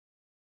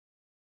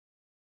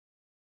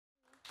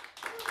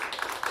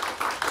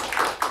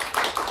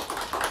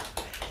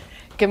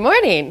Good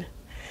morning.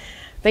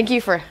 Thank you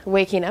for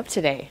waking up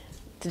today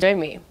to join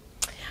me.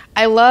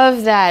 I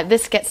love that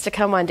this gets to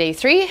come on day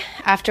 3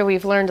 after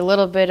we've learned a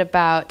little bit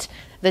about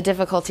the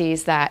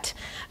difficulties that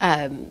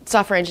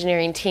software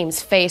engineering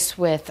teams face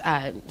with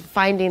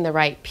finding the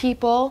right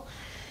people.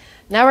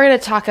 Now we're going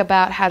to talk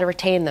about how to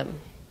retain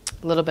them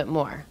a little bit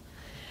more,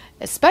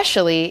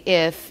 especially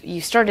if you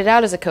started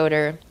out as a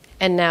coder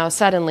and now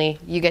suddenly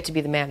you get to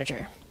be the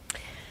manager.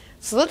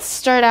 So let's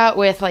start out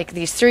with like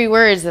these 3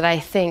 words that I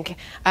think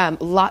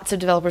lots of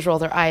developers roll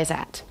their eyes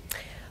at.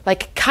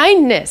 Like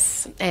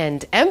kindness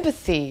and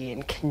empathy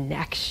and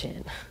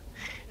connection,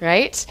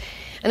 right?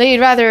 And then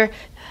you'd rather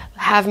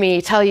have me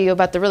tell you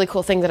about the really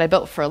cool thing that I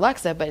built for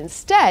Alexa, but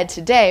instead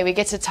today we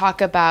get to talk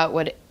about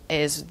what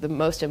is the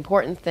most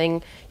important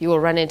thing you will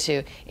run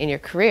into in your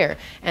career,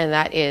 and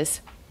that is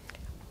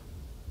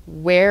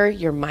where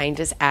your mind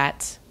is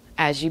at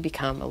as you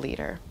become a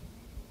leader.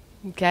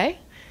 Okay?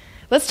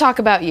 Let's talk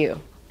about you.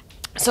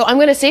 So I'm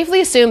going to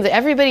safely assume that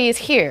everybody is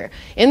here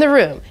in the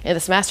room in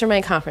this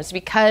mastermind conference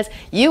because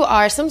you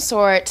are some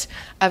sort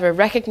of a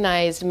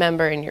recognized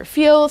member in your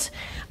field.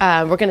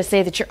 We're going to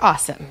say that you're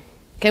awesome.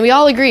 Can we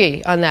all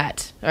agree on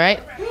that? All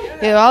right?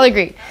 You all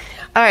agree.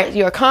 All right,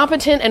 you are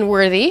competent and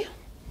worthy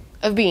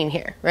of being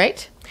here,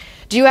 right?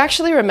 Do you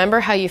actually remember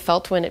how you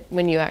felt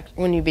when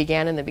you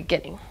began in the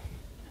beginning?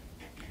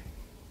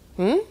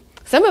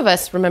 Some of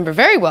us remember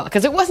very well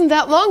because it wasn't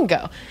that long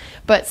ago.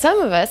 But some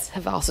of us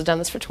have also done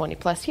this for 20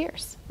 plus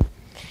years.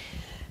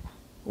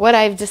 What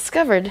I've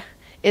discovered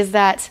is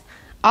that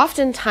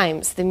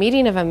oftentimes the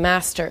meeting of a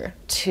master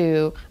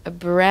to a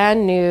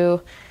brand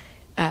new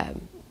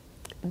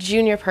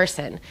junior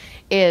person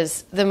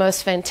is the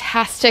most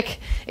fantastic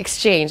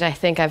exchange I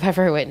think I've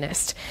ever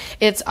witnessed.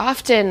 It's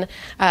often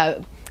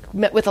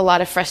met with a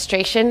lot of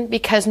frustration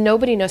because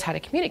nobody knows how to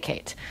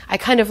communicate. I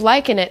kind of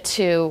liken it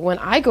to when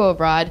I go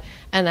abroad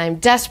and I'm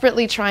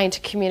desperately trying to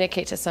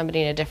communicate to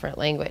somebody in a different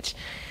language.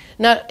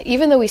 Now,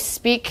 even though we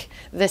speak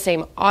the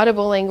same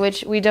audible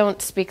language, we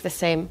don't speak the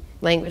same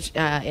language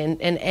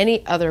in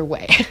any other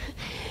way.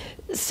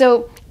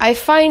 So I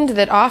find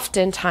that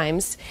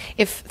oftentimes,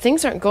 if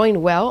things aren't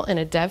going well in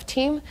a dev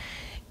team,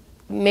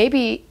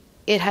 maybe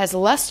it has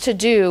less to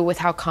do with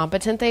how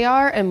competent they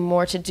are and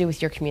more to do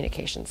with your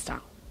communication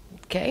style.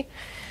 Okay?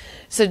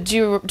 So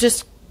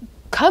just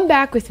come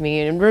back with me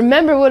and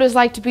remember what it was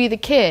like to be the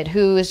kid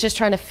who is just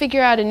trying to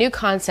figure out a new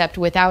concept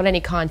without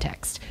any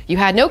context. You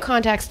had no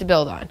context to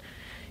build on.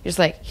 You're just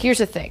like, here's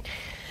the thing.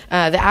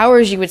 The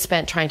hours you would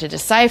spend trying to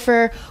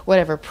decipher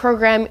whatever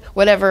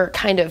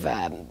kind of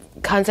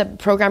concept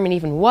programming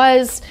even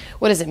was.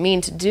 What does it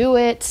mean to do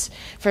it?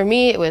 For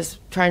me, it was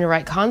trying to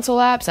write console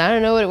apps. I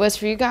don't know what it was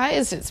for you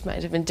guys. It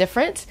might have been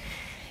different.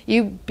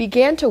 You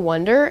began to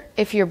wonder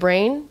if your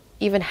brain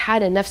even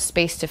had enough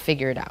space to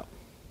figure it out.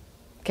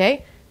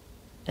 Okay?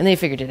 And then you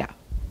figured it out.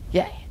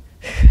 Yay.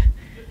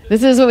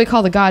 This is what we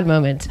call the God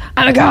moment.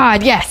 I'm a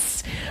God,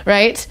 yes!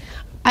 Right?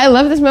 I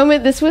love this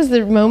moment. This was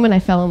the moment I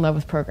fell in love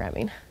with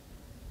programming.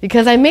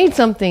 Because I made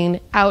something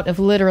out of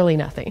literally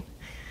nothing.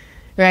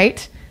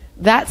 Right?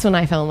 That's when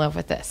I fell in love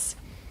with this.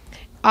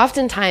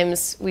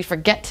 Oftentimes, we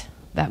forget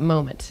that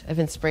moment of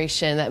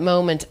inspiration, that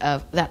moment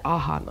of that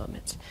aha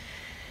moment.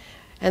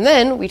 And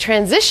then we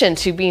transition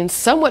to being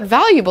somewhat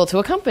valuable to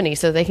a company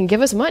so they can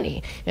give us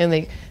money. And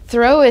they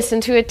throw us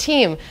into a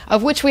team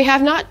of which we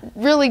have not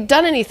really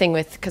done anything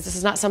with because this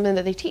is not something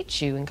that they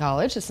teach you in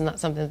college. This is not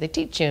something that they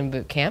teach you in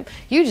boot camp.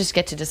 You just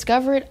get to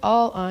discover it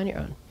all on your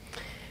own.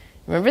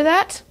 Remember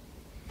that?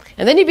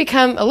 And then you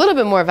become a little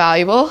bit more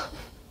valuable.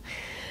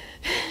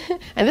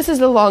 And this is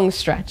the long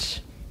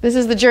stretch. This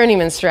is the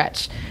journeyman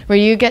stretch, where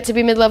you get to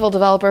be mid-level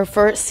developer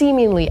for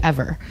seemingly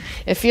ever.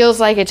 It feels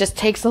like it just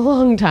takes a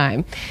long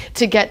time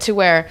to get to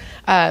where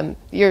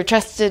you're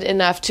trusted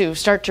enough to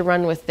start to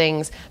run with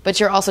things, but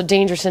you're also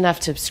dangerous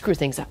enough to screw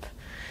things up,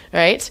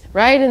 right?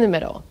 Right in the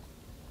middle.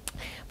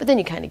 But then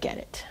you kind of get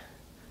it.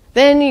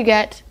 Then you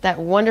get that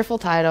wonderful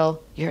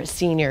title, you're a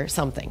senior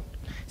something.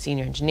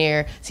 Senior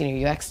engineer,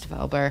 senior UX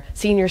developer,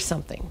 senior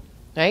something,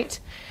 right?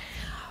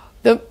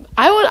 I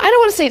don't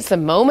want to say it's the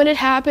moment it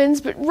happens,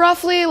 but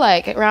roughly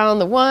like around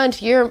the 1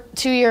 to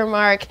 2 year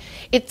mark,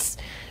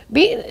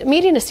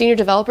 meeting a senior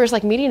developer is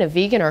like meeting a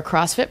vegan or a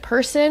CrossFit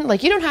person.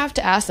 Like you don't have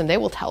to ask them; they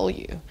will tell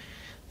you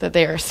that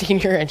they are a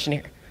senior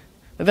engineer.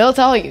 They'll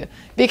tell you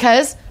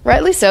because,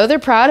 rightly so, they're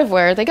proud of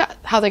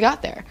how they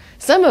got there.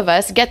 Some of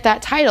us get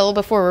that title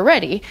before we're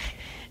ready,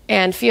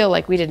 and feel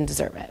like we didn't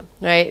deserve it.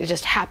 Right? It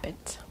just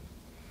happened.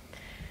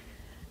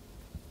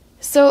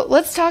 So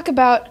let's talk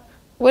about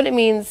what it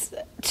means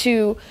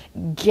to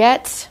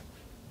get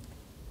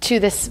to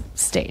this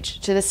stage,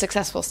 to this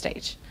successful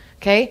stage,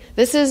 okay?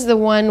 This is the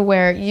one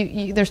where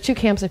there's 2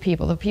 camps of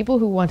people, the people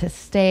who want to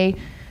stay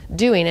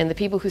doing and the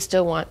people who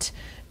still want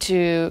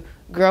to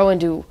grow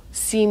and do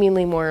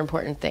seemingly more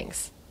important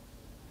things,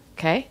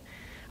 okay?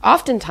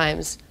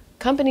 Oftentimes,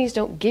 companies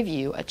don't give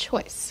you a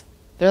choice.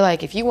 They're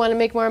like, if you want to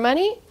make more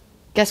money,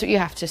 guess what you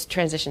have to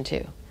transition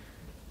to?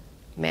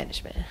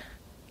 Management.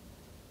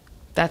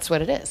 That's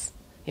what it is.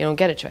 You don't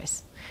get a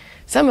choice.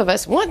 Some of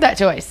us want that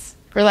choice.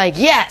 We're like,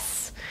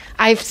 yes,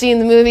 I've seen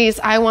the movies.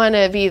 I want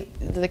to be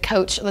the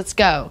coach. Let's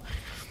go.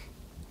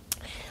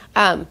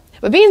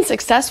 But being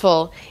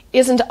successful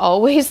isn't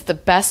always the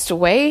best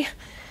way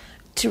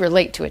to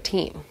relate to a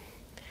team.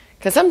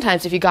 Because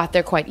sometimes if you got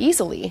there quite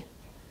easily,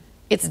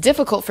 it's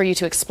difficult for you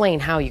to explain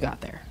how you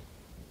got there,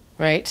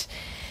 right?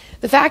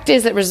 The fact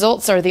is that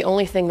results are the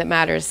only thing that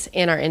matters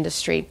in our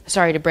industry.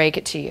 Sorry to break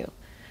it to you,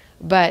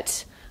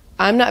 but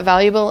I'm not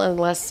valuable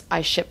unless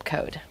I ship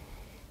code.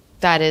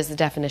 That is the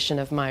definition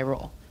of my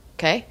role,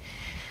 okay?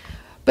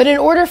 But in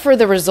order for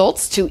the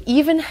results to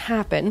even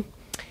happen,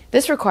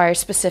 this requires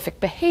specific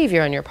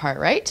behavior on your part,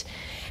 right?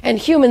 And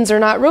humans are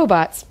not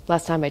robots.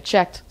 Last time I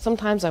checked.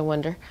 Sometimes I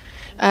wonder.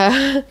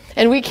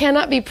 And we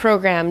cannot be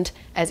programmed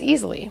as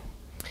easily.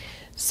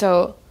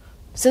 So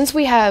since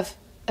we have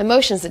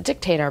emotions that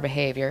dictate our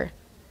behavior,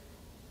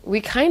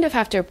 we kind of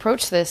have to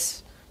approach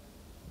this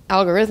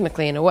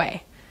algorithmically in a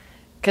way.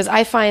 Because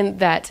I find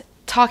that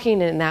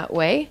talking in that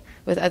way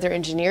with other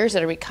engineers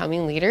that are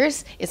becoming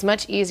leaders is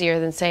much easier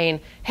than saying,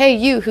 hey,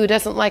 you who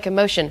doesn't like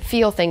emotion,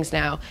 feel things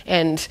now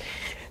and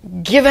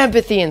give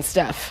empathy and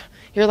stuff.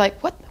 You're like,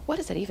 what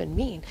does that even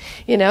mean?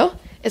 You know,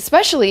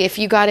 especially if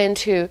you got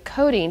into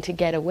coding to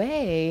get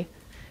away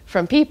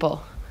from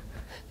people.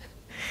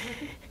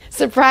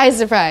 Surprise,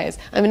 surprise.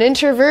 I'm an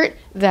introvert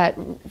that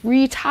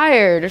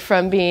retired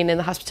from being in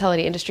the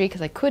hospitality industry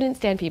because I couldn't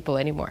stand people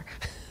anymore.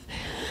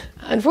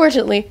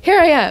 Unfortunately, here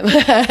I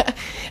am.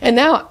 And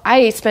now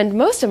I spend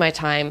most of my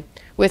time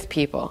with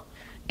people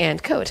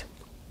and code.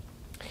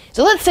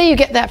 So let's say you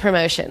get that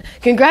promotion.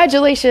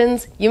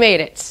 Congratulations, you made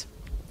it.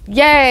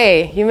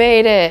 Yay, you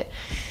made it.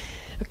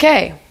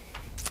 Okay.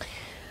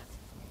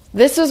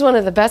 This was one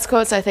of the best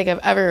quotes I think I've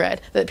ever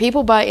read, that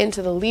people buy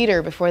into the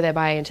leader before they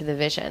buy into the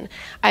vision.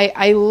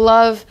 I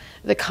love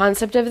the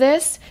concept of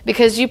this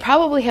because you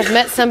probably have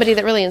met somebody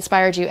that really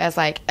inspired you as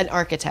like an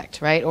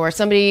architect, right? Or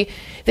somebody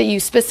that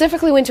you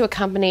specifically went to a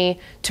company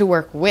to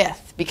work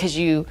with because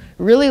you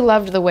really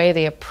loved the way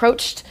they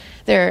approached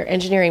their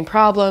engineering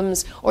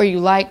problems or you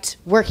liked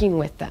working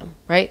with them,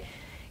 right?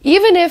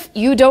 Even if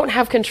you don't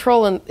have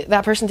control and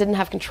that person didn't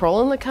have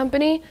control in the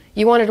company,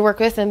 you wanted to work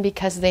with them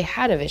because they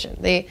had a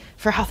vision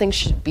for how things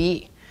should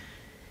be.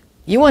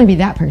 You want to be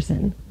that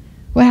person.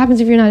 What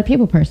happens if you're not a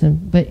people person,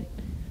 but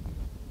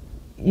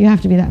you have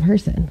to be that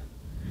person?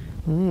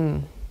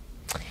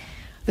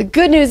 The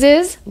good news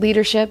is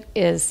leadership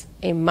is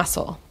a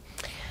muscle.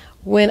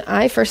 When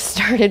I first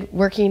started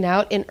working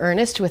out in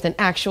earnest with an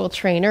actual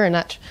trainer and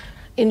not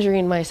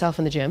injuring myself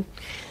in the gym,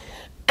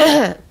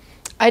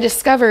 I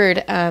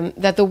discovered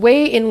that the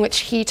way in which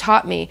he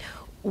taught me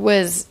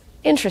was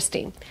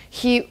interesting.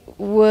 He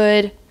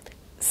would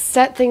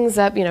set things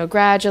up,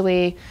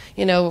 gradually,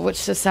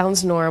 which just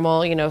sounds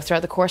normal,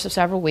 throughout the course of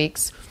several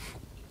weeks.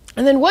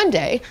 And then one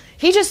day,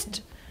 he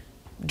just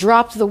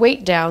dropped the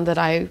weight down that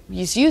I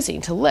was using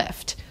to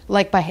lift,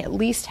 like by at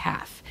least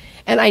half.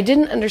 And I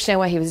didn't understand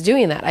why he was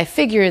doing that. I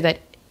figured that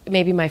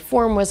maybe my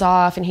form was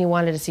off and he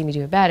wanted to see me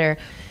do it better.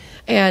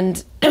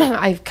 And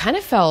I kind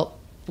of felt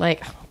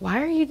like,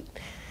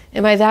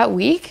 am I that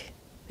weak?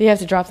 You have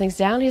to drop things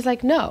down? He's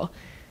like, no,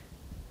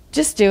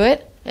 just do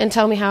it and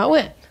tell me how it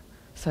went.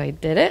 So I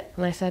did it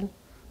and I said,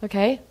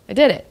 okay, I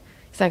did it.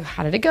 He's like,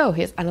 how did it go?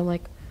 And I'm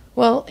like,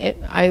 well,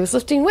 I was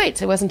lifting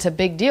weights. It wasn't a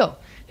big deal.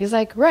 He's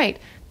like, right.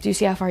 Do you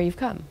see how far you've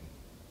come?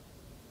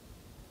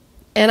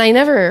 And I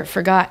never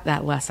forgot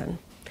that lesson.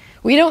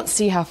 We don't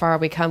see how far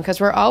we come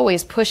because we're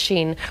always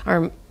pushing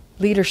our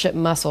leadership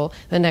muscle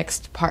the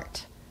next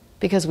part.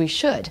 Because we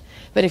should.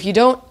 But if you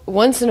don't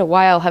once in a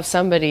while have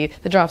somebody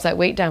that drops that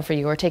weight down for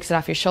you or takes it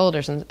off your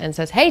shoulders and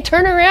says, hey,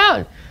 turn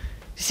around.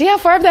 See how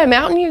far up that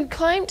mountain you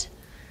climbed?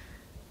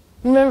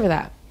 Remember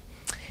that.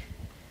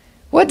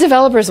 What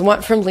developers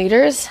want from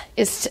leaders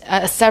is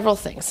several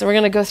things. So we're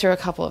going to go through a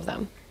couple of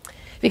them.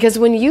 Because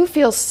when you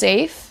feel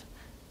safe,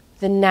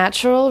 the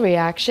natural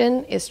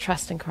reaction is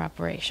trust and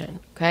cooperation.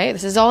 Okay?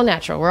 This is all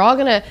natural. We're all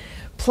going to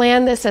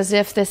plan this as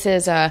if this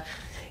is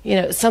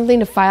something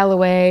to file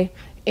away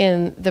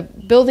in the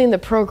building the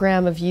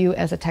program of you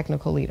as a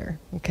technical leader,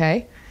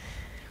 okay?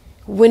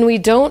 When we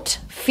don't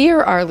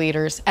fear our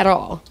leaders at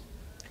all,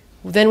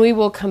 then we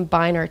will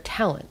combine our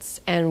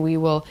talents and we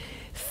will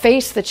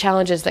face the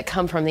challenges that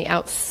come from the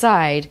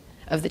outside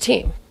of the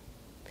team.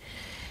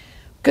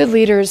 Good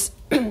leaders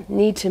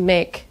need to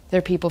make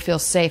their people feel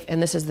safe,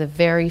 and this is the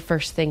very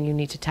first thing you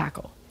need to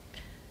tackle.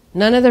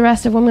 None of the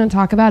rest of what I'm going to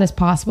talk about is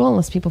possible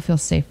unless people feel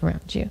safe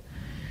around you.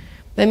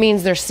 That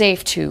means they're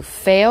safe to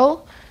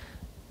fail,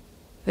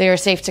 they are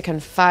safe to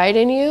confide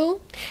in you,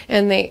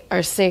 and they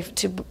are safe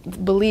to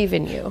believe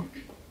in you.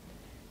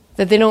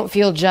 That they don't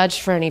feel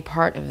judged for any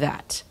part of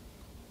that.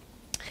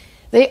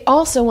 They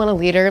also want a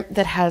leader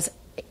that has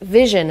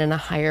vision and a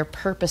higher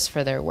purpose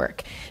for their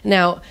work.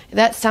 Now,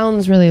 that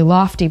sounds really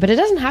lofty, but it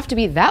doesn't have to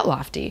be that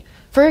lofty.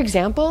 For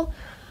example,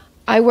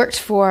 I worked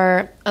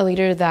for a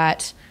leader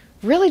that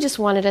really just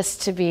wanted us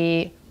to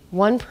be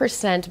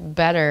 1%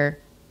 better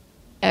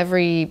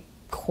every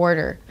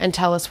quarter and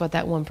tell us what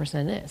that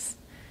 1% is.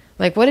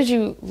 Like, what did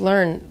you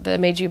learn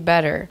that made you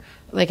better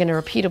like in a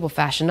repeatable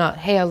fashion, not,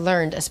 hey, I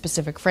learned a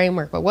specific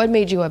framework, but what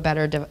made you a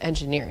better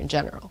engineer in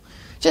general?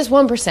 Just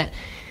 1%,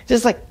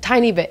 just like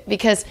tiny bit,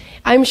 because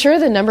I'm sure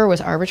the number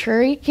was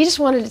arbitrary. He just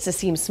wanted it to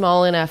seem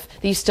small enough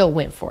that you still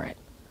went for it.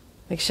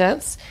 Make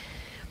sense?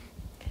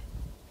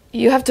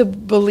 You have to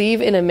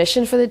believe in a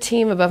mission for the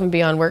team above and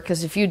beyond work,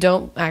 because if you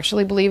don't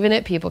actually believe in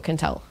it, people can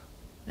tell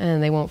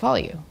and they won't follow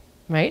you,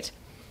 right?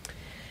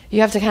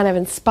 You have to kind of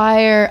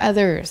inspire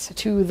others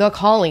to the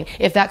calling.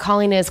 If that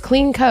calling is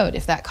clean code,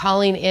 if that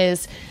calling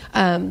is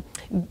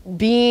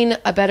being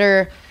a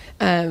better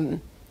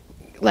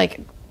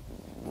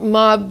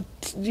mob,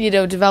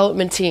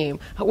 development team,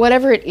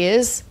 whatever it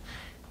is,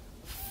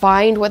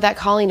 find what that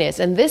calling is.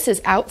 And this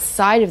is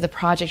outside of the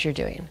project you're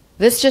doing.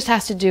 This just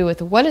has to do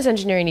with what does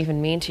engineering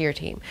even mean to your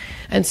team?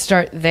 And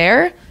start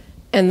there,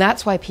 and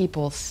that's why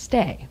people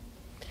stay.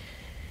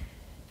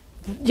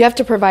 You have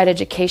to provide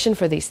education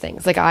for these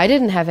things. Like, I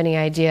didn't have any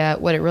idea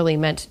what it really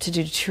meant to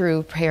do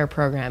true pair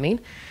programming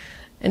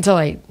until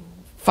I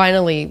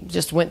finally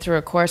just went through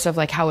a course of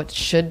like how it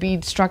should be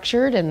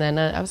structured, and then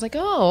I was like,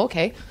 oh,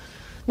 okay,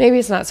 maybe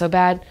it's not so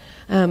bad.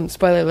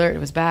 Spoiler alert, it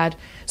was bad.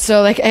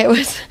 So like it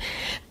was,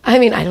 I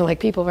don't like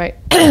people, right?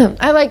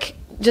 I like,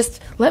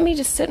 just let me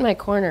just sit in my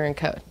corner and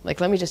code. Like,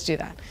 let me just do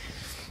that.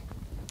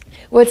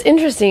 What's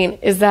interesting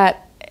is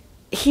that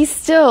he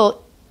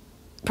still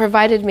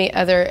provided me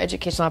other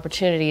educational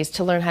opportunities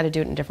to learn how to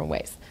do it in different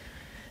ways.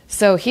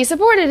 So he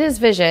supported his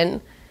vision,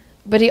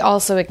 but he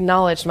also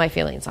acknowledged my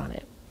feelings on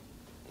it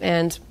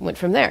and went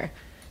from there.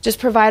 Just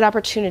provide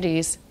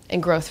opportunities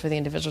and growth for the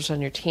individuals on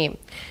your team.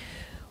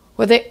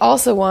 What they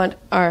also want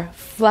are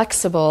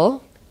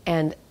flexible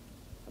and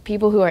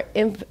people who are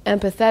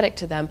empathetic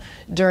to them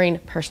during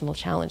personal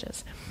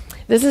challenges.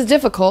 This is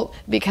difficult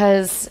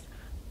because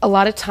a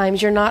lot of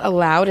times you're not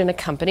allowed in a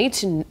company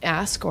to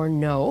ask or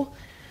know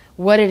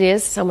what it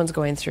is someone's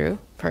going through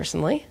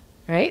personally,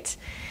 right?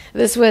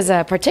 This was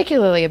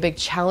particularly a big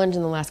challenge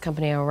in the last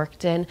company I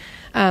worked in,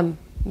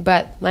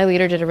 but my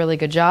leader did a really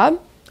good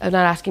job of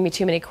not asking me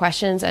too many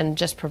questions and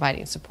just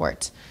providing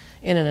support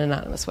in an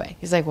anonymous way.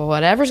 He's like, well,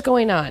 whatever's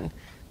going on,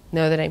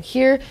 know that I'm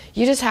here.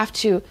 You just have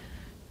to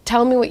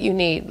tell me what you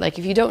need. Like,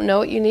 if you don't know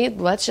what you need,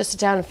 let's just sit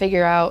down and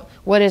figure out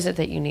what is it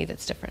that you need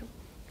that's different,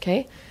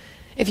 okay?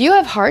 If you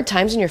have hard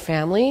times in your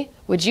family,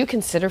 would you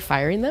consider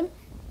firing them?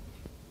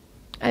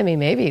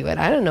 Maybe, but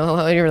I don't know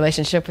how your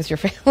relationship with your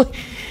family.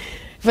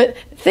 But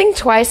think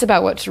twice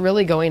about what's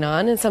really going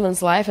on in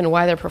someone's life and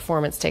why their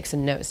performance takes a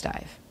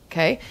nosedive,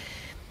 okay?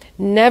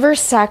 Never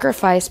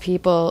sacrifice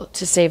people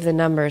to save the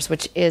numbers,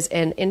 which is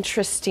an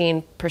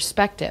interesting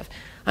perspective.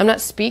 I'm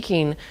not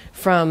speaking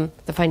from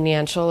the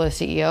financial or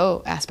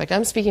CEO aspect.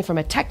 I'm speaking from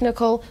a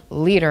technical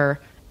leader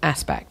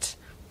aspect.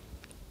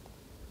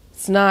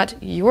 It's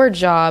not your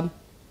job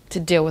to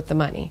deal with the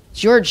money.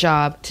 It's your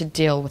job to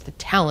deal with the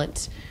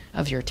talent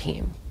of your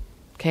team.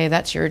 Okay,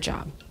 that's your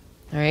job.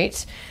 All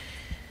right?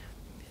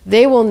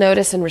 They will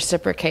notice and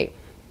reciprocate.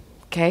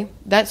 Okay?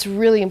 That's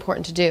really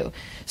important to do.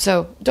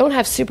 So don't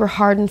have super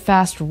hard and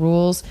fast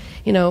rules.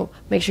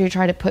 Make sure you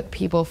try to put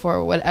people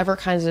for whatever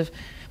kinds of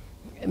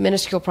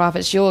minuscule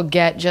profits you'll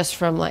get just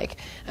from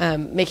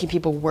making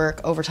people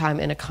work overtime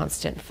in a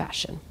constant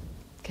fashion.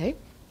 Okay?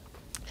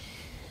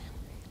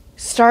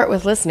 Start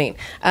with listening.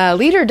 A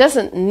leader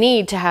doesn't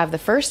need to have the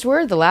first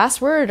word, the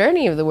last word, or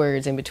any of the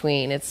words in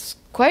between. It's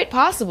quite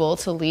possible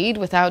to lead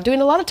without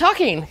doing a lot of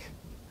talking.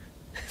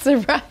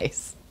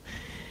 Surprise.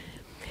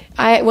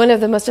 One of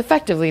the most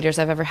effective leaders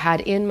I've ever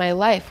had in my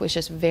life was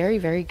just very,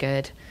 very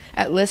good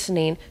at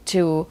listening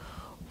to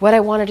what I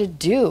wanted to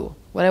do,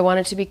 what I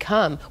wanted to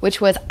become, which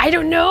was, I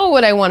don't know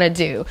what I want to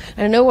do.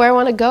 I don't know where I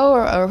want to go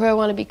or who I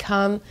want to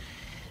become.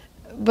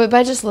 But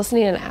by just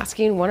listening and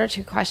asking one or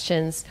two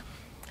questions,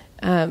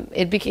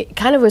 it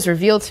kind of was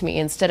revealed to me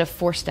instead of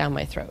forced down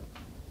my throat.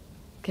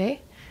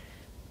 Okay?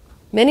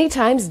 Many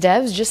times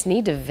devs just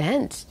need to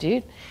vent,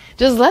 dude.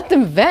 Just let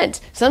them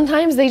vent.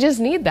 Sometimes they just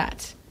need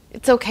that.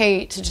 It's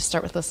okay to just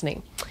start with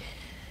listening.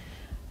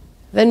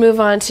 Then move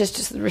on to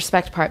just the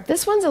respect part.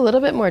 This one's a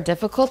little bit more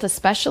difficult,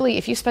 especially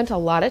if you spent a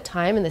lot of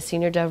time in the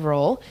senior dev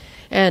role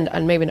and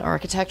maybe an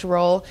architect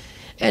role,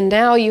 and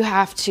now you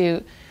have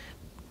to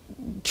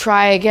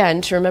try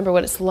again to remember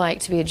what it's like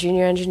to be a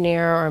junior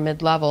engineer or a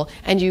mid-level,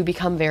 and you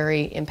become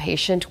very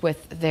impatient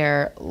with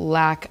their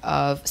lack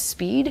of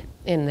speed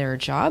in their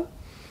job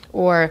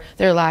or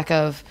their lack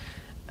of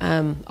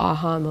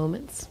aha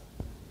moments,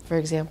 for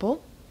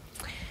example.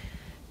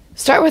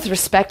 Start with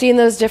respecting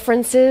those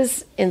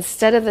differences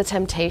instead of the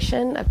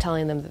temptation of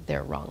telling them that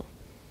they're wrong.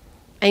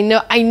 I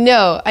know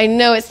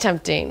it's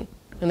tempting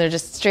when they're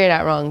just straight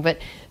out wrong, but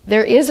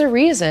there is a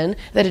reason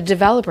that a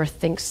developer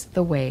thinks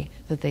the way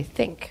that they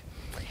think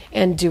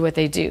and do what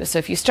they do. So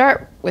if you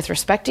start with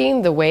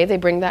respecting the way they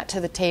bring that to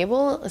the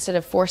table instead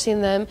of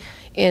forcing them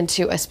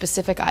into a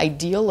specific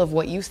ideal of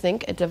what you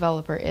think a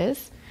developer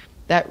is,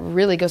 that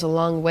really goes a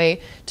long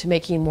way to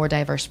making more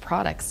diverse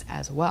products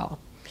as well.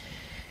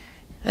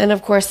 And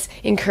of course,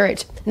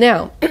 encourage.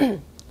 Now,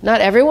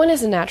 not everyone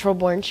is a natural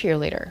born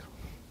cheerleader.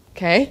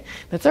 Okay,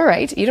 that's all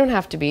right. You don't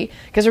have to be.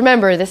 Because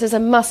remember, this is a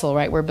muscle,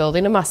 right? We're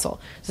building a muscle.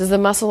 This is the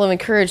muscle of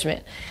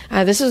encouragement.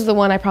 This is the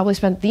one I probably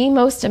spent the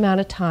most amount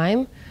of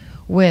time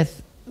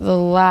with the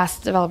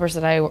last developers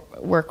that I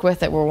work with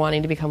that were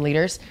wanting to become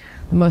leaders.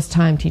 The most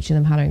time teaching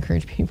them how to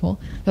encourage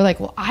people. They're like,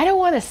 well, I don't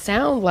want to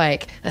sound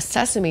like a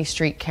Sesame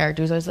Street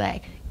character who's always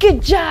like,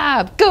 good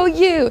job, go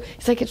you.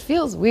 It's like, it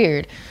feels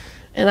weird.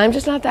 And I'm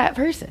just not that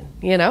person,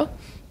 you know?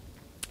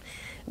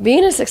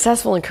 Being a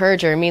successful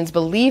encourager means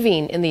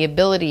believing in the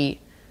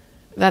ability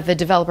that the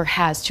developer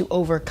has to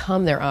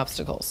overcome their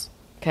obstacles,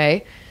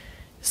 okay?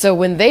 So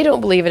when they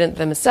don't believe in it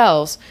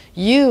themselves,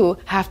 you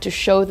have to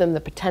show them the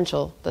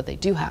potential that they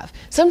do have.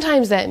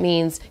 Sometimes that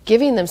means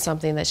giving them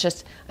something that's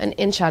just an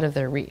inch out of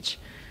their reach,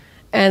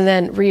 and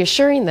then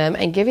reassuring them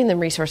and giving them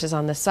resources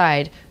on the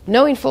side,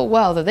 knowing full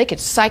well that they could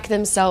psych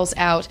themselves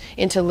out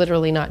into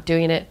literally not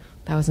doing it.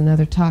 That was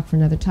another talk for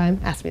another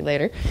time. Ask me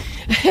later.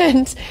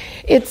 And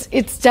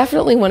it's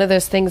definitely one of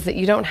those things that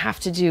you don't have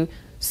to do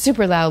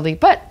super loudly,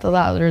 but the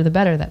louder the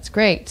better. That's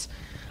great.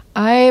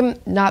 I'm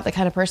not the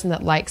kind of person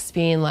that likes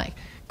being like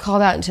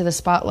called out into the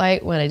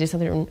spotlight when I do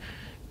something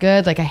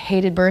good. Like I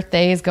hated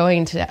birthdays,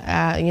 going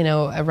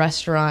to a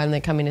restaurant and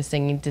then coming to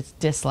singing,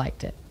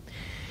 disliked it.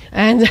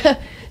 And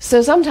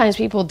so sometimes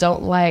people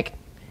don't like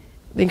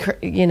the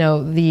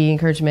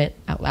encouragement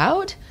out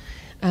loud.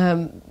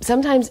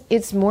 Sometimes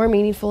it's more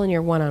meaningful in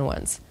your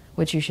one-on-ones,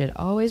 which you should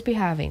always be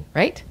having,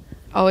 right?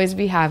 Always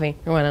be having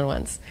your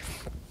one-on-ones.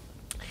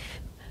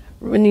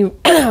 When you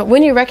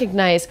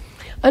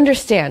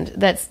understand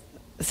that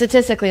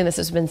statistically, and this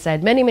has been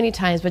said many, many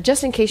times, but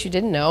just in case you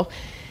didn't know,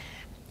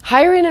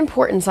 higher in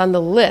importance on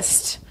the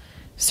list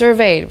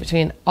surveyed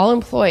between all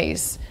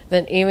employees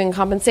than even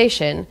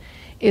compensation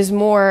is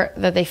more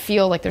that they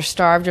feel like they're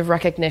starved of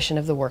recognition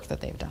of the work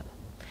that they've done.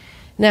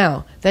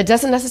 Now, that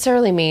doesn't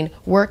necessarily mean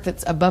work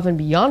that's above and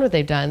beyond what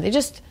they've done. They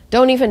just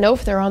don't even know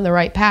if they're on the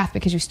right path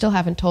because you still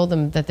haven't told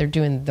them that they're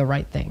doing the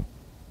right thing.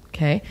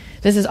 Okay?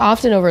 This is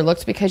often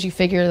overlooked because you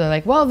figure they're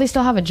like, well, they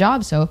still have a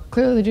job, so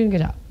clearly they're doing a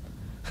good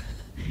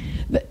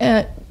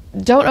job.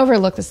 Don't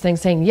overlook this thing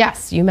saying,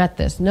 yes, you met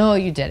this. No,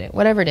 you didn't.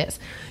 Whatever it is.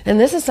 And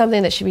this is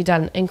something that should be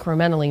done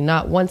incrementally,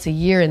 not once a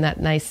year in that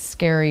nice,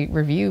 scary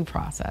review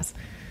process.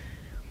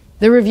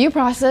 The review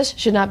process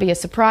should not be a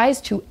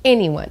surprise to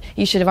anyone.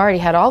 You should have already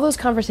had all those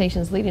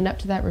conversations leading up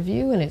to that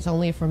review, and it's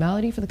only a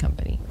formality for the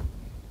company.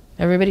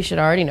 Everybody should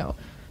already know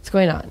what's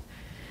going on.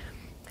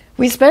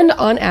 We spend,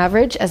 on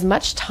average, as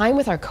much time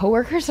with our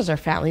coworkers as our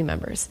family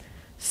members.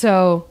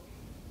 So,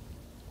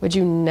 would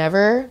you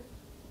never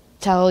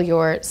tell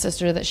your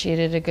sister that she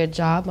did a good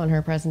job on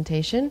her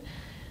presentation?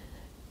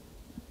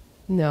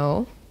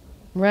 No.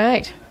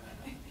 Right.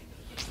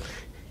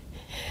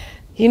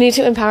 You need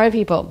to empower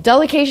people.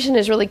 Delegation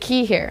is really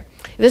key here.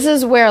 This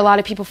is where a lot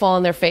of people fall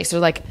on their face. They're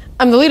like,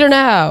 I'm the leader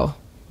now.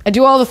 I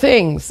do all the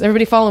things.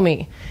 Everybody follow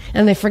me.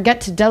 And they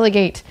forget to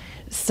delegate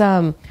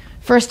some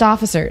first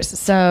officers,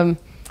 some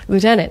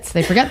lieutenants.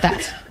 They forget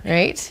that,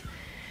 right?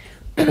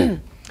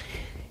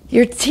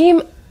 Your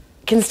team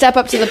can step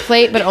up to the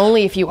plate, but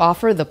only if you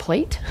offer the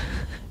plate.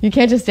 You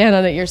can't just stand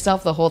on it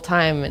yourself the whole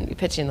time and be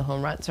pitching the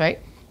home runs, right?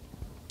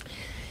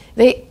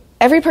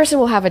 Every person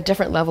will have a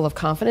different level of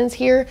confidence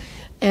here,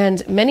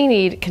 and many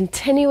need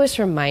continuous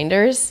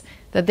reminders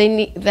that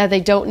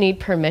they don't need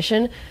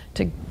permission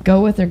to go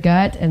with their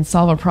gut and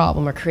solve a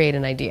problem or create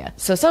an idea.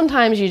 So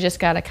sometimes you just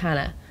got to kind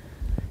of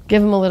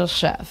give them a little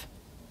shove.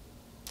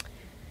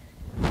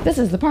 This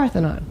is the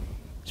Parthenon.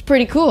 It's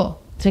pretty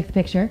cool. Take the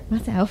picture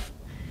myself.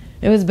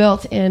 It was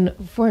built in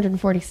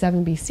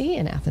 447 BC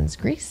in Athens,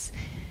 Greece.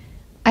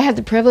 I had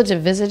the privilege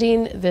of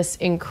visiting this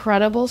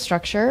incredible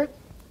structure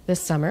this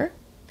summer.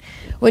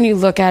 When you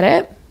look at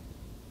it,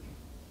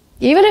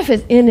 even if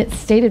it's in its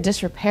state of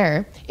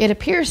disrepair, it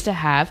appears to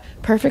have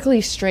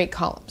perfectly straight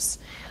columns,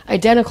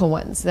 identical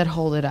ones that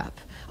hold it up.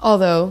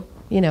 Although,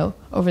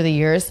 over the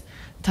years,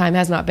 time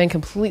has not been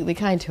completely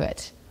kind to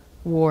it.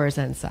 Wars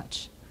and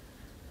such.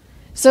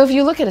 So if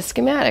you look at a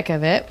schematic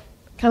of it,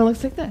 it kind of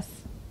looks like this.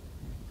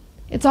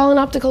 It's all an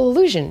optical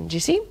illusion, do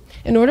you see?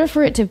 In order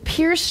for it to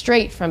appear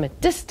straight from a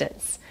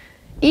distance,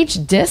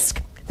 each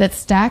disc that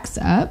stacks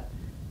up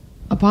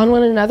upon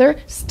one another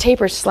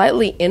tapers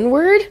slightly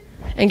inward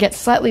and gets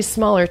slightly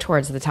smaller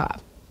towards the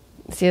top.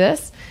 See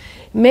this?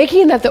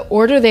 Making that the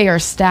order they are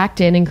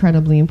stacked in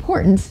incredibly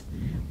important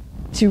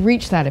to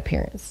reach that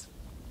appearance.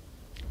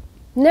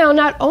 Now,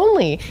 not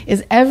only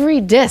is every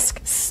disc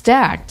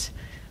stacked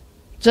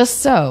just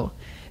so,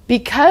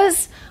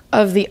 because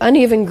of the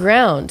uneven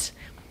ground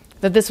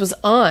that this was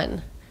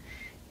on,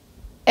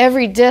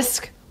 every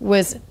disc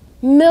was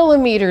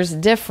millimeters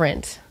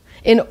different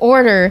in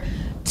order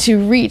to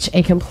reach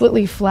a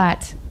completely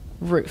flat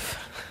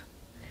roof.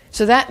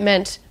 So that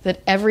meant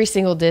that every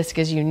single disc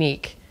is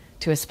unique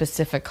to a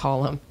specific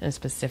column in a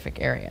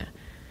specific area.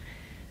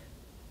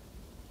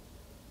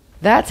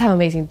 That's how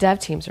amazing dev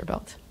teams are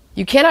built.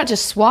 You cannot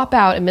just swap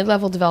out a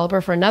mid-level developer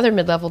for another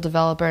mid-level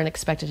developer and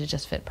expect it to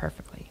just fit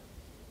perfectly.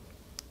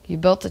 You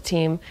built a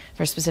team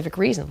for a specific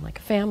reason, like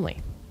a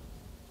family,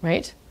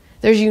 right?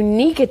 There's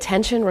unique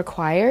attention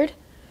required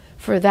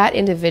for that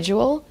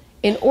individual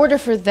in order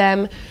for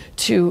them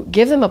to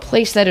give them a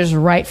place that is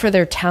right for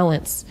their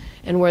talents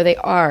and where they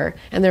are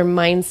and their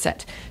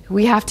mindset.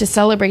 We have to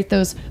celebrate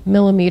those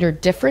millimeter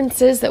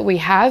differences that we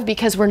have,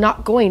 because we're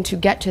not going to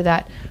get to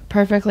that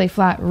perfectly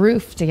flat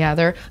roof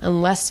together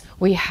unless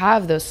we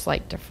have those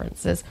slight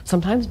differences,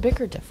 sometimes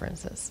bigger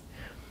differences.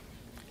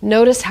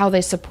 Notice how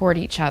they support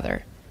each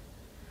other.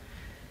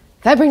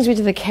 That brings me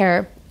to the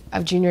care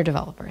of junior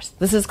developers.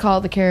 This is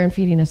called the care and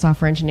feeding of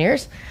software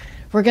engineers.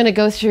 We're going to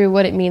go through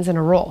what it means in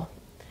a role.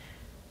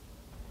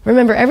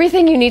 Remember,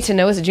 everything you need to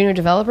know as a junior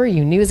developer,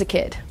 you knew as a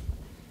kid.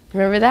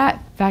 Remember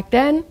that back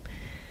then?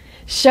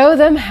 Show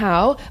them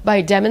how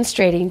by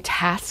demonstrating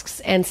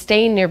tasks and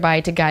staying nearby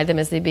to guide them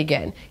as they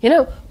begin.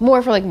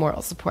 More for like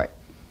moral support.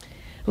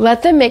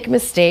 Let them make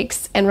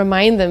mistakes and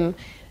remind them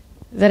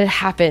that it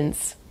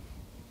happens.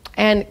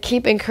 And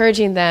keep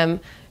encouraging them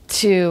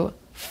to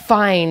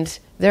find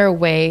their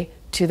way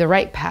to the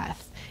right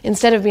path.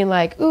 Instead of being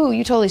like, ooh,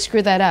 you totally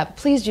screwed that up.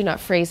 Please do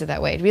not phrase it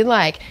that way. To be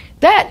like,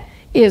 that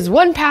is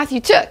one path you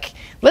took.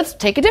 Let's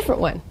take a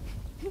different one.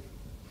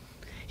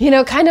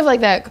 Kind of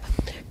like that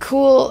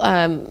cool,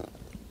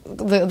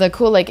 the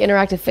cool like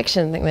interactive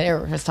fiction thing that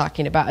Eric was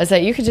talking about, is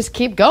that you could just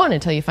keep going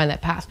until you find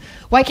that path.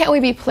 Why can't we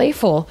be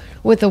playful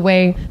with the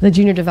way the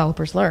junior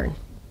developers learn?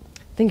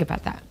 Think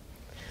about that.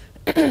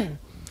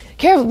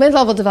 Care of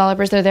mid-level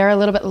developers, they're there a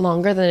little bit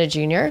longer than a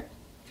junior.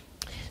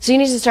 So you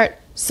need to start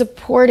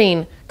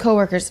supporting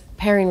coworkers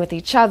pairing with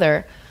each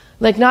other,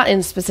 like not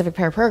in specific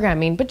pair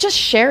programming, but just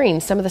sharing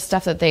some of the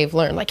stuff that they've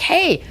learned. Like,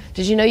 hey,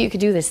 did you know you could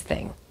do this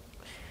thing?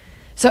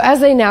 So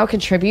as they now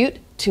contribute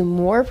to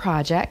more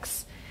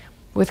projects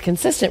with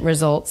consistent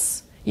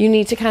results, you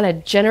need to kind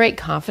of generate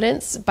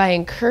confidence by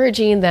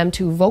encouraging them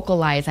to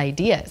vocalize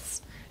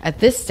ideas at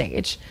this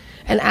stage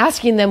and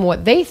asking them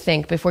what they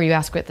think before you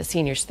ask what the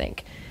seniors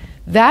think.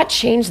 That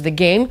changed the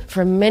game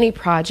for many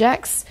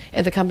projects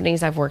at the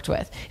companies I've worked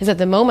with. Is at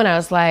the moment I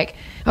was like,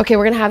 okay,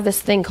 we're going to have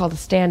this thing called a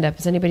stand-up.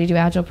 Does anybody do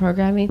agile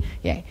programming?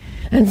 Yay.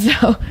 And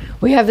so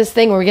we have this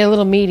thing where we get a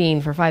little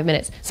meeting for 5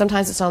 minutes.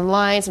 Sometimes it's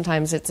online,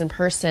 sometimes it's in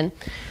person.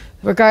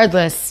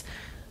 Regardless,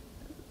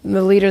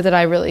 the leader that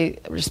I really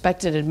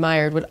respected and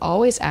admired would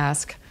always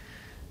ask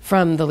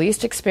from the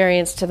least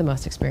experienced to the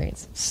most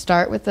experienced.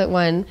 Start with the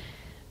one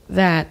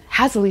that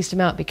has the least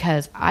amount,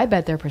 because I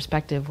bet their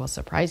perspective will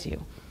surprise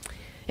you.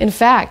 In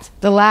fact,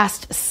 the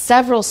last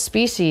several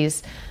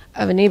species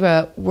of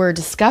amoeba were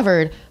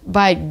discovered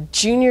by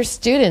junior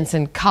students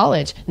in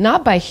college,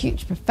 not by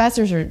huge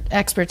professors or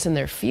experts in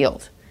their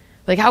field.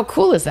 Like, how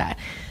cool is that?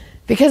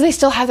 Because they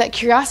still have that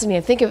curiosity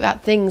and think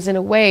about things in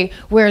a way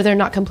where they're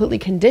not completely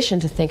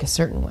conditioned to think a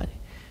certain way,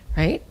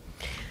 right?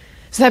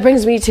 So that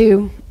brings me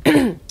to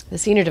the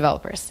senior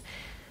developers.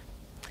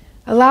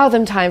 Allow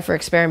them time for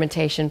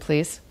experimentation,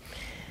 please.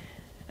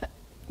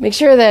 Make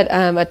sure that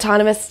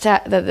autonomous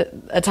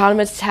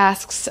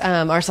tasks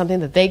are something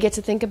that they get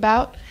to think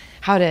about,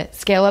 how to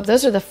scale up.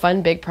 Those are the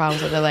fun, big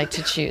problems that they like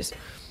to choose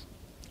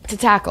to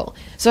tackle.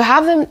 So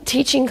have them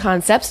teaching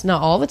concepts, not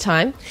all the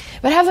time,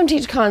 but have them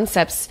teach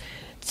concepts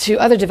to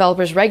other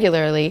developers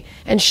regularly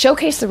and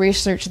showcase the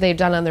research they've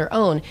done on their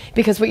own.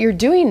 Because what you're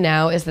doing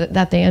now is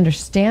that they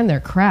understand their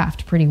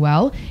craft pretty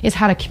well, is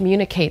how to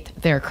communicate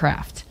their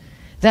craft.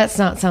 That's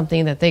not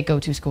something that they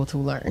go to school to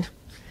learn.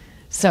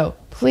 So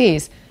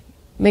please,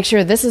 make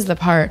sure this is the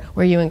part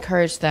where you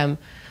encourage them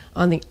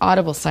on the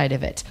audible side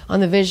of it,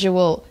 on the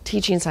visual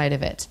teaching side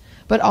of it,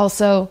 but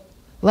also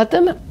let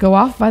them go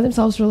off by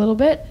themselves for a little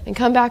bit and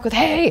come back with,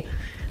 hey,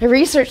 I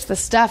researched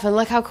this stuff and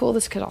look how cool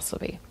this could also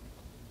be.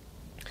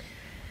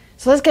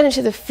 So let's get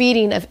into the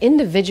feeding of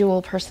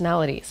individual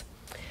personalities.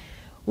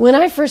 When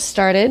I first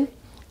started,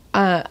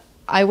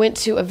 I went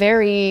to a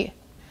very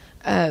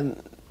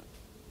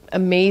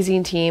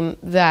amazing team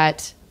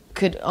that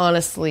could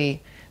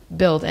honestly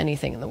build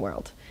anything in the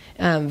world.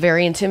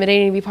 Very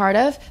intimidating to be part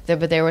of,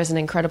 but there was an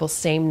incredible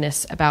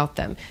sameness about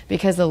them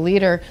because the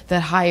leader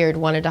that hired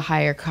wanted to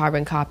hire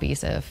carbon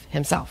copies of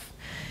himself.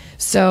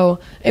 So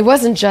it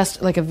wasn't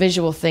just like a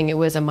visual thing, it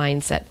was a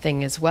mindset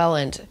thing as well,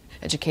 and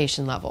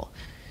education level.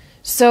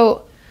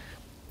 So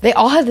they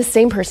all had the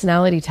same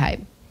personality type.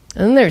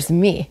 And then there's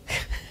me,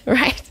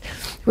 right?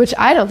 Which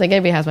I don't think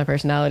anybody has my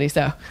personality.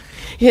 So,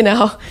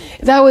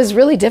 that was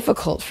really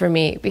difficult for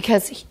me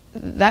because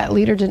that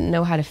leader didn't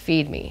know how to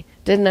feed me,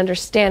 didn't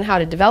understand how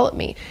to develop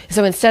me.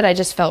 So instead, I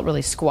just felt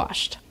really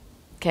squashed,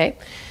 okay?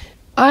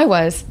 I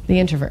was the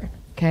introvert,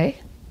 okay?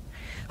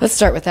 Let's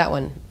start with that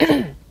one.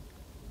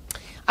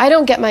 I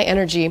don't get my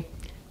energy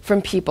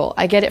from people.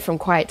 I get it from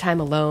quiet time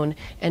alone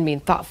and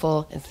being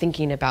thoughtful and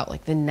thinking about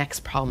like the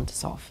next problem to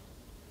solve,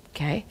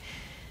 okay?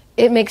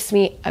 It makes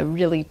me a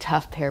really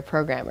tough pair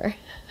programmer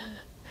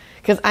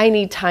because I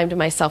need time to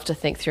myself to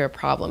think through a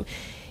problem.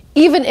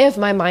 Even if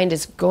my mind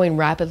is going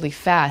rapidly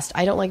fast,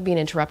 I don't like being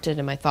interrupted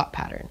in my thought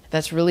pattern.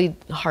 That's really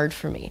hard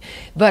for me.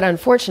 But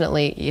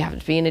unfortunately, you have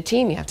to be in a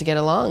team, you have to get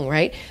along,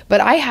 right?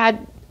 But I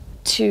had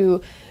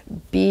to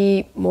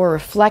be more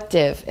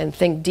reflective and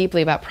think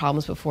deeply about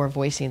problems before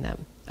voicing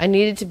them. I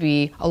needed to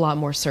be a lot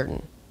more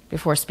certain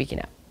before speaking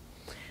up.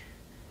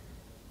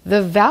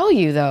 The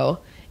value, though,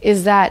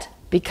 is that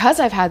because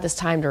I've had this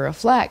time to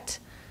reflect,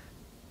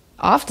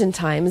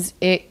 oftentimes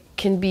it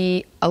can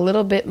be a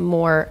little bit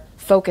more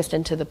focused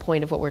into the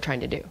point of what we're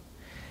trying to do.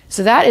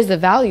 So that is the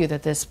value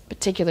that this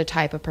particular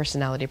type of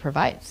personality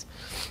provides.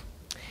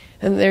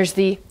 And there's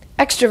the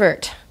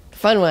extrovert,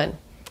 fun one.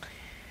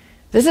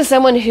 This is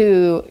someone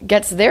who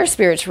gets their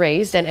spirits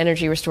raised and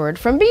energy restored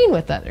from being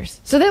with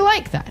others. So they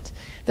like that.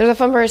 There's a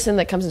fun person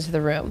that comes into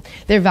the room.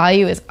 Their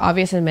value is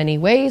obvious in many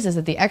ways, is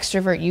that the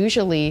extrovert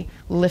usually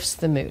lifts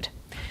the mood.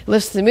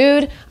 Lifts the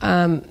mood,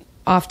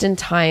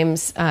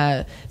 oftentimes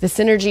the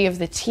synergy of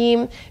the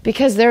team,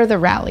 because they're the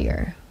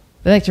rallier.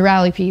 They like to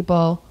rally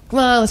people. Come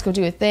on, let's go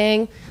do a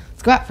thing.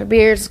 Let's go out for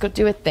beers. Let's go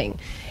do a thing.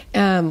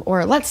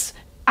 Or let's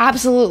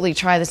absolutely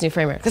try this new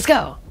framework. Let's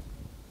go.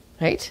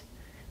 Right?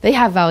 They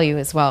have value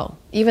as well,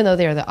 even though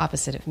they are the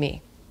opposite of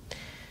me.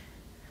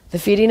 The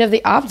feeding of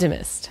the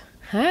optimist.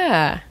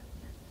 They're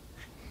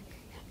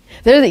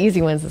the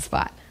easy ones to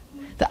spot.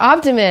 The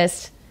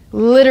optimist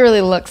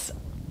literally looks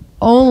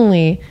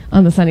only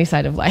on the sunny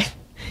side of life.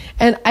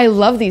 And I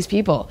love these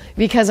people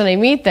because when I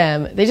meet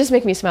them, they just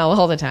make me smile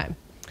all the time.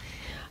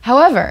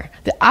 However,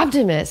 the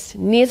optimist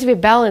needs to be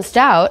balanced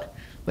out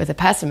with a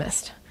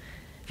pessimist.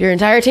 If your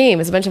entire team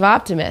is a bunch of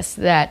optimists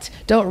that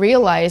don't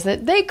realize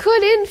that they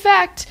could, in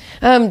fact,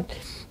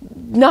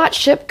 not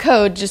ship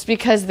code just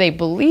because they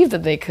believe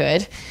that they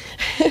could,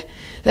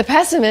 the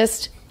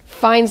pessimist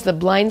finds the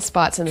blind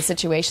spots in the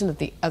situation that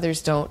the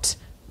others don't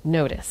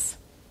notice.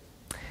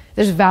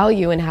 There's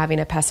value in having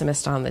a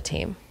pessimist on the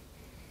team.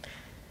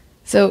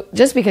 So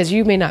just because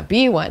you may not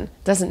be one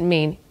doesn't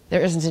mean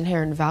there isn't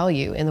inherent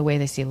value in the way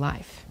they see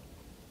life.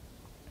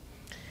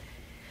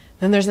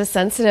 Then there's the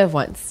sensitive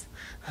ones.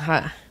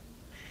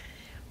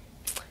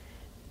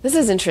 This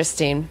is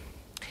interesting.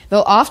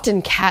 They'll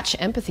often catch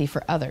empathy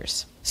for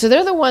others. So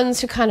they're the ones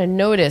who kind of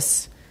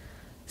notice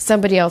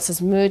somebody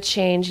else's mood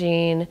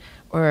changing,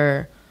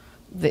 or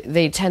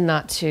they tend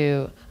not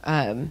to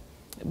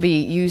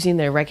be using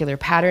their regular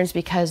patterns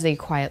because they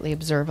quietly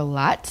observe a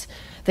lot.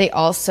 They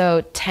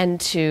also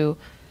tend to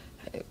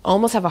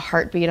almost have a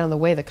heartbeat on the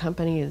way the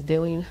company is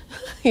doing.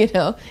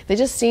 They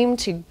just seem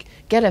to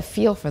get a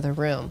feel for the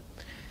room.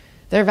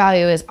 Their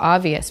value is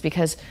obvious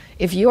because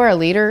if you are a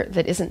leader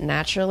that isn't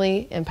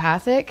naturally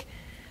empathic,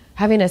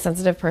 having a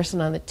sensitive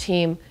person on the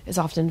team is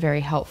often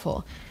very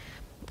helpful.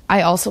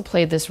 I also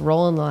played this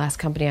role in the last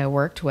company I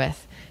worked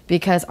with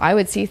because I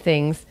would see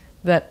things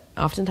that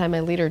oftentimes my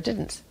leader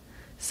didn't.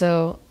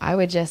 So I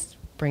would just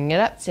bring it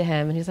up to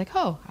him and he's like,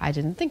 oh, I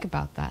didn't think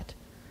about that.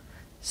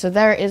 So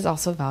there is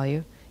also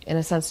value in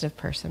a sensitive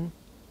person.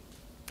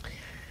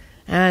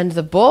 And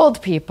the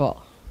bold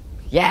people,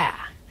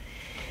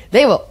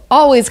 they will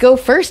always go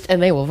first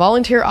and they will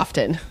volunteer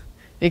often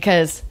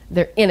because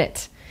they're in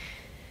it.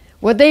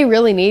 What they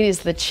really need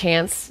is the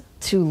chance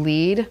to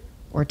lead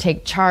or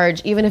take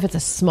charge, even if it's a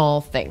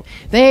small thing.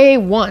 They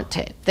want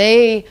it.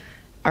 They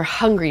are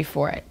hungry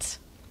for it.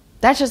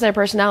 That's just their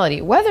personality.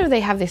 Whether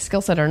they have the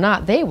skill set or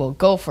not, they will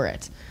go for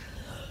it.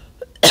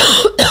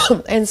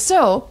 And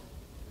so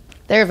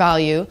their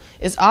value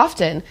is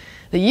often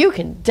that you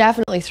can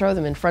definitely throw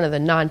them in front of the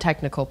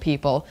non-technical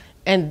people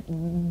and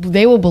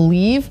they will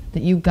believe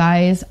that you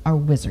guys are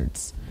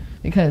wizards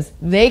because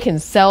they can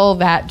sell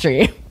that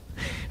dream,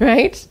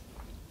 right?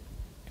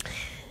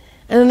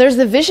 And then there's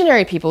the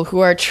visionary people who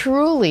are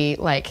truly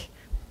like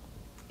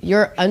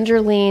your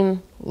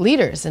underling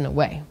leaders in a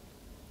way.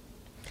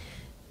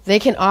 They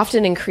can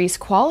often increase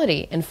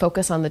quality and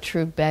focus on the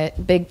true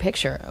big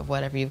picture of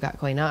whatever you've got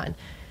going on.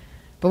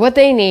 But what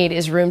they need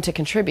is room to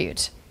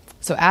contribute.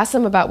 So ask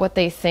them about what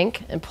they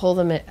think and pull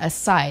them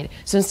aside.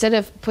 So instead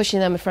of pushing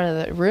them in front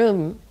of the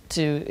room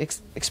to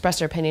express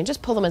their opinion,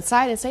 just pull them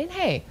aside and say,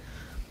 hey,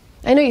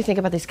 I know you think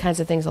about these kinds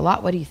of things a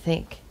lot. What do you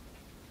think?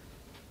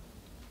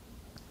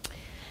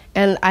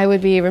 And I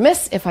would be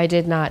remiss if I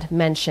did not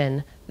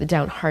mention the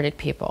downhearted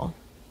people.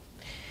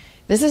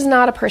 This is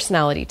not a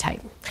personality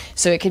type.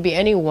 So it could be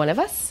any one of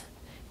us,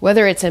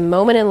 whether it's a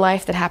moment in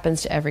life that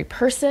happens to every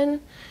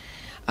person,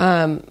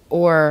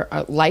 or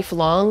a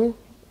lifelong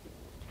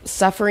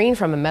suffering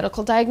from a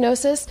medical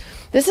diagnosis.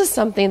 This is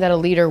something that a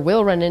leader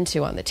will run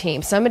into on the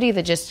team. Somebody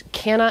that just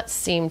cannot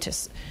seem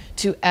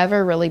to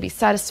ever really be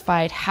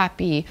satisfied,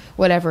 happy,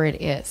 whatever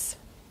it is.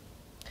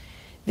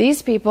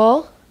 These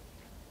people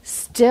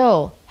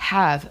still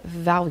have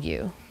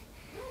value.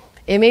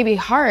 It may be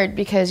hard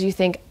because you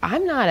think,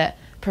 I'm not a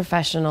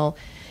professional,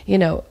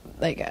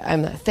 like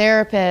I'm a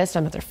therapist,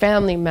 I'm not their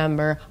family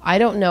member, I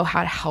don't know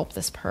how to help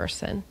this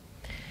person.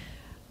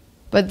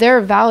 But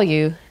their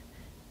value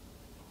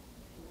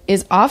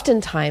is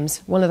oftentimes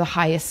one of the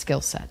highest skill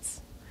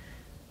sets.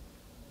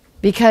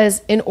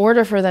 Because in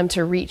order for them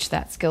to reach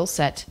that skill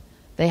set,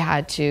 they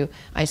had to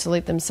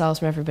isolate themselves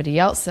from everybody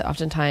else.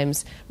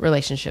 Oftentimes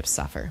relationships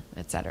suffer,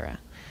 etc.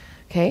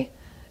 Okay?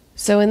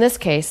 So in this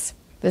case,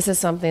 this is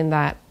something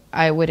that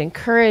I would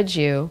encourage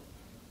you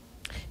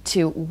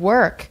to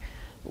work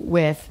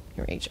with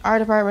your HR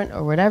department,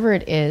 or whatever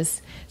it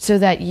is, so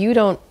that you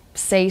don't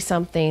say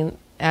something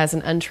as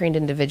an untrained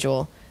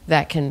individual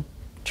that can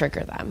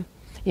trigger them.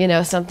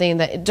 Something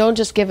that, don't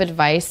just give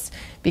advice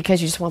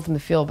because you just want them to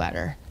feel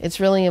better.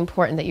 It's really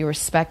important that you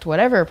respect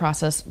whatever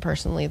process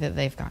personally that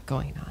they've got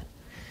going on.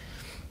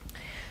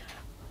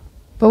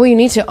 But what you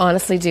need to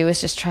honestly do is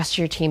just trust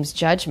your team's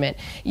judgment.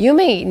 You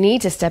may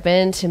need to step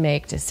in to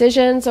make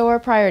decisions or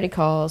priority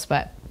calls,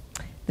 but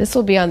this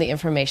will be on the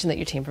information that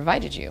your team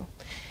provided you.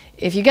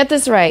 If you get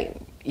this right,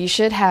 you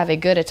should have a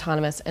good,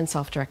 autonomous, and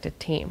self-directed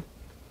team.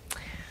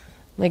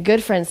 My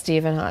good friend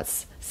Stephen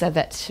Hotz said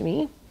that to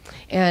me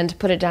and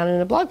put it down in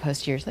a blog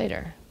post years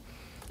later.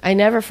 I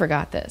never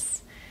forgot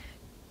this,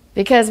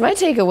 because my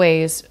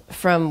takeaways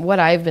from what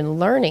I've been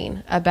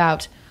learning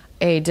about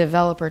a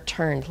developer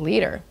turned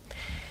leader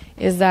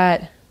is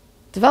that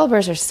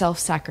developers are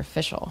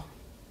self-sacrificial.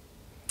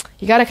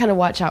 You got to kind of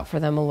watch out for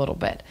them a little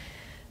bit.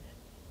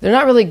 They're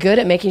not really good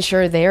at making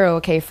sure they're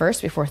okay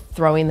first before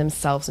throwing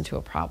themselves into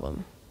a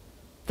problem.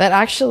 That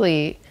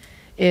actually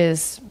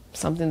is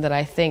something that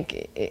I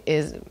think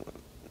is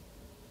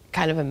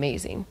kind of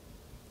amazing.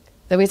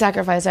 That we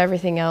sacrifice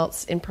everything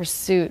else in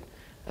pursuit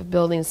of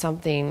building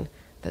something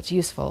that's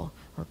useful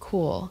or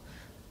cool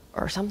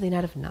or something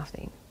out of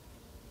nothing.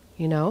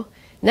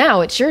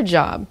 Now it's your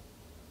job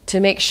to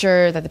make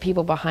sure that the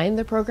people behind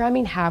the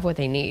programming have what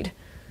they need.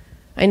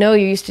 I know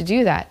you used to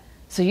do that,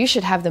 so you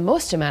should have the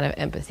most amount of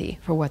empathy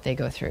for what they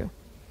go through.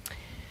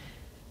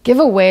 Give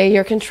away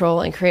your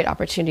control and create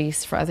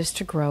opportunities for others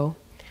to grow.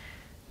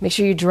 Make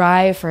sure you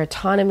drive for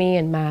autonomy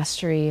and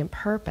mastery and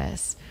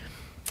purpose.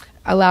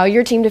 Allow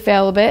your team to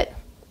fail a bit,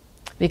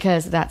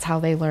 because that's how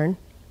they learn.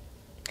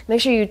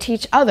 Make sure you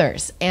teach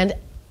others and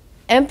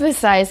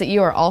emphasize that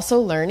you are also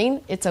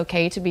learning. It's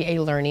okay to be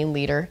a learning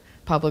leader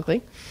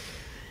publicly.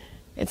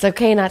 It's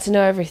okay not to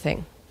know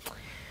everything.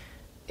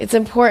 It's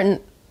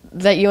important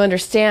that you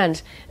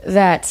understand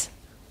that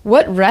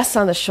what rests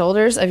on the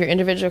shoulders of your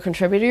individual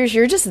contributors,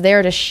 you're just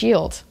there to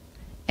shield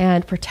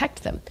and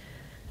protect them.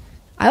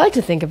 I like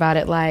to think about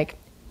it like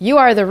you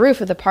are the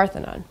roof of the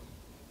Parthenon.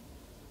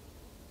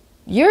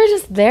 You're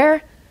just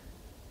there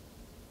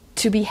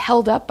to be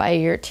held up by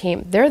your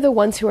team. They're the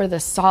ones who are the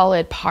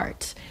solid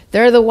part.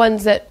 They're the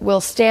ones that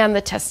will stand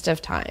the test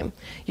of time.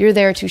 You're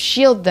there to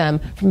shield them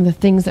from the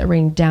things that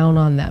rain down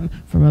on them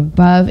from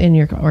above in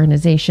your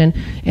organization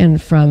and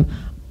from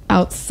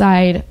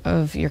outside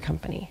of your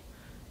company.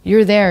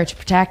 You're there to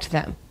protect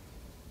them.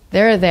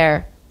 They're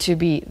there to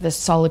be the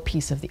solid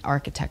piece of the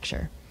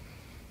architecture.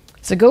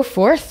 So go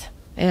forth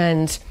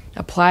and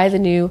apply the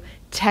new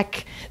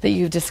tech that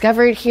you've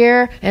discovered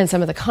here and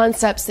some of the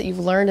concepts that you've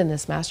learned in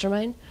this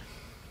mastermind.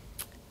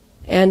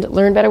 And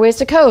learn better ways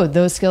to code.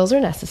 Those skills are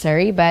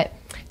necessary, but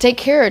take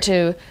care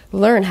to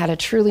learn how to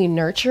truly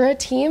nurture a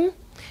team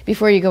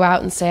before you go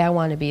out and say, I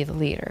want to be the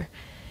leader.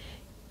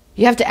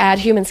 You have to add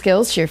human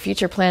skills to your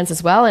future plans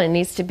as well, and it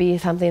needs to be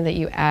something that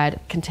you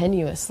add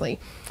continuously.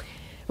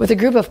 With a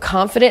group of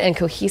confident and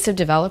cohesive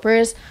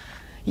developers,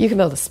 you can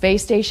build a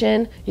space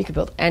station, you can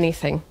build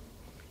anything.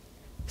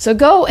 So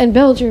go and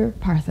build your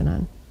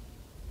Parthenon.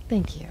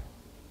 Thank you.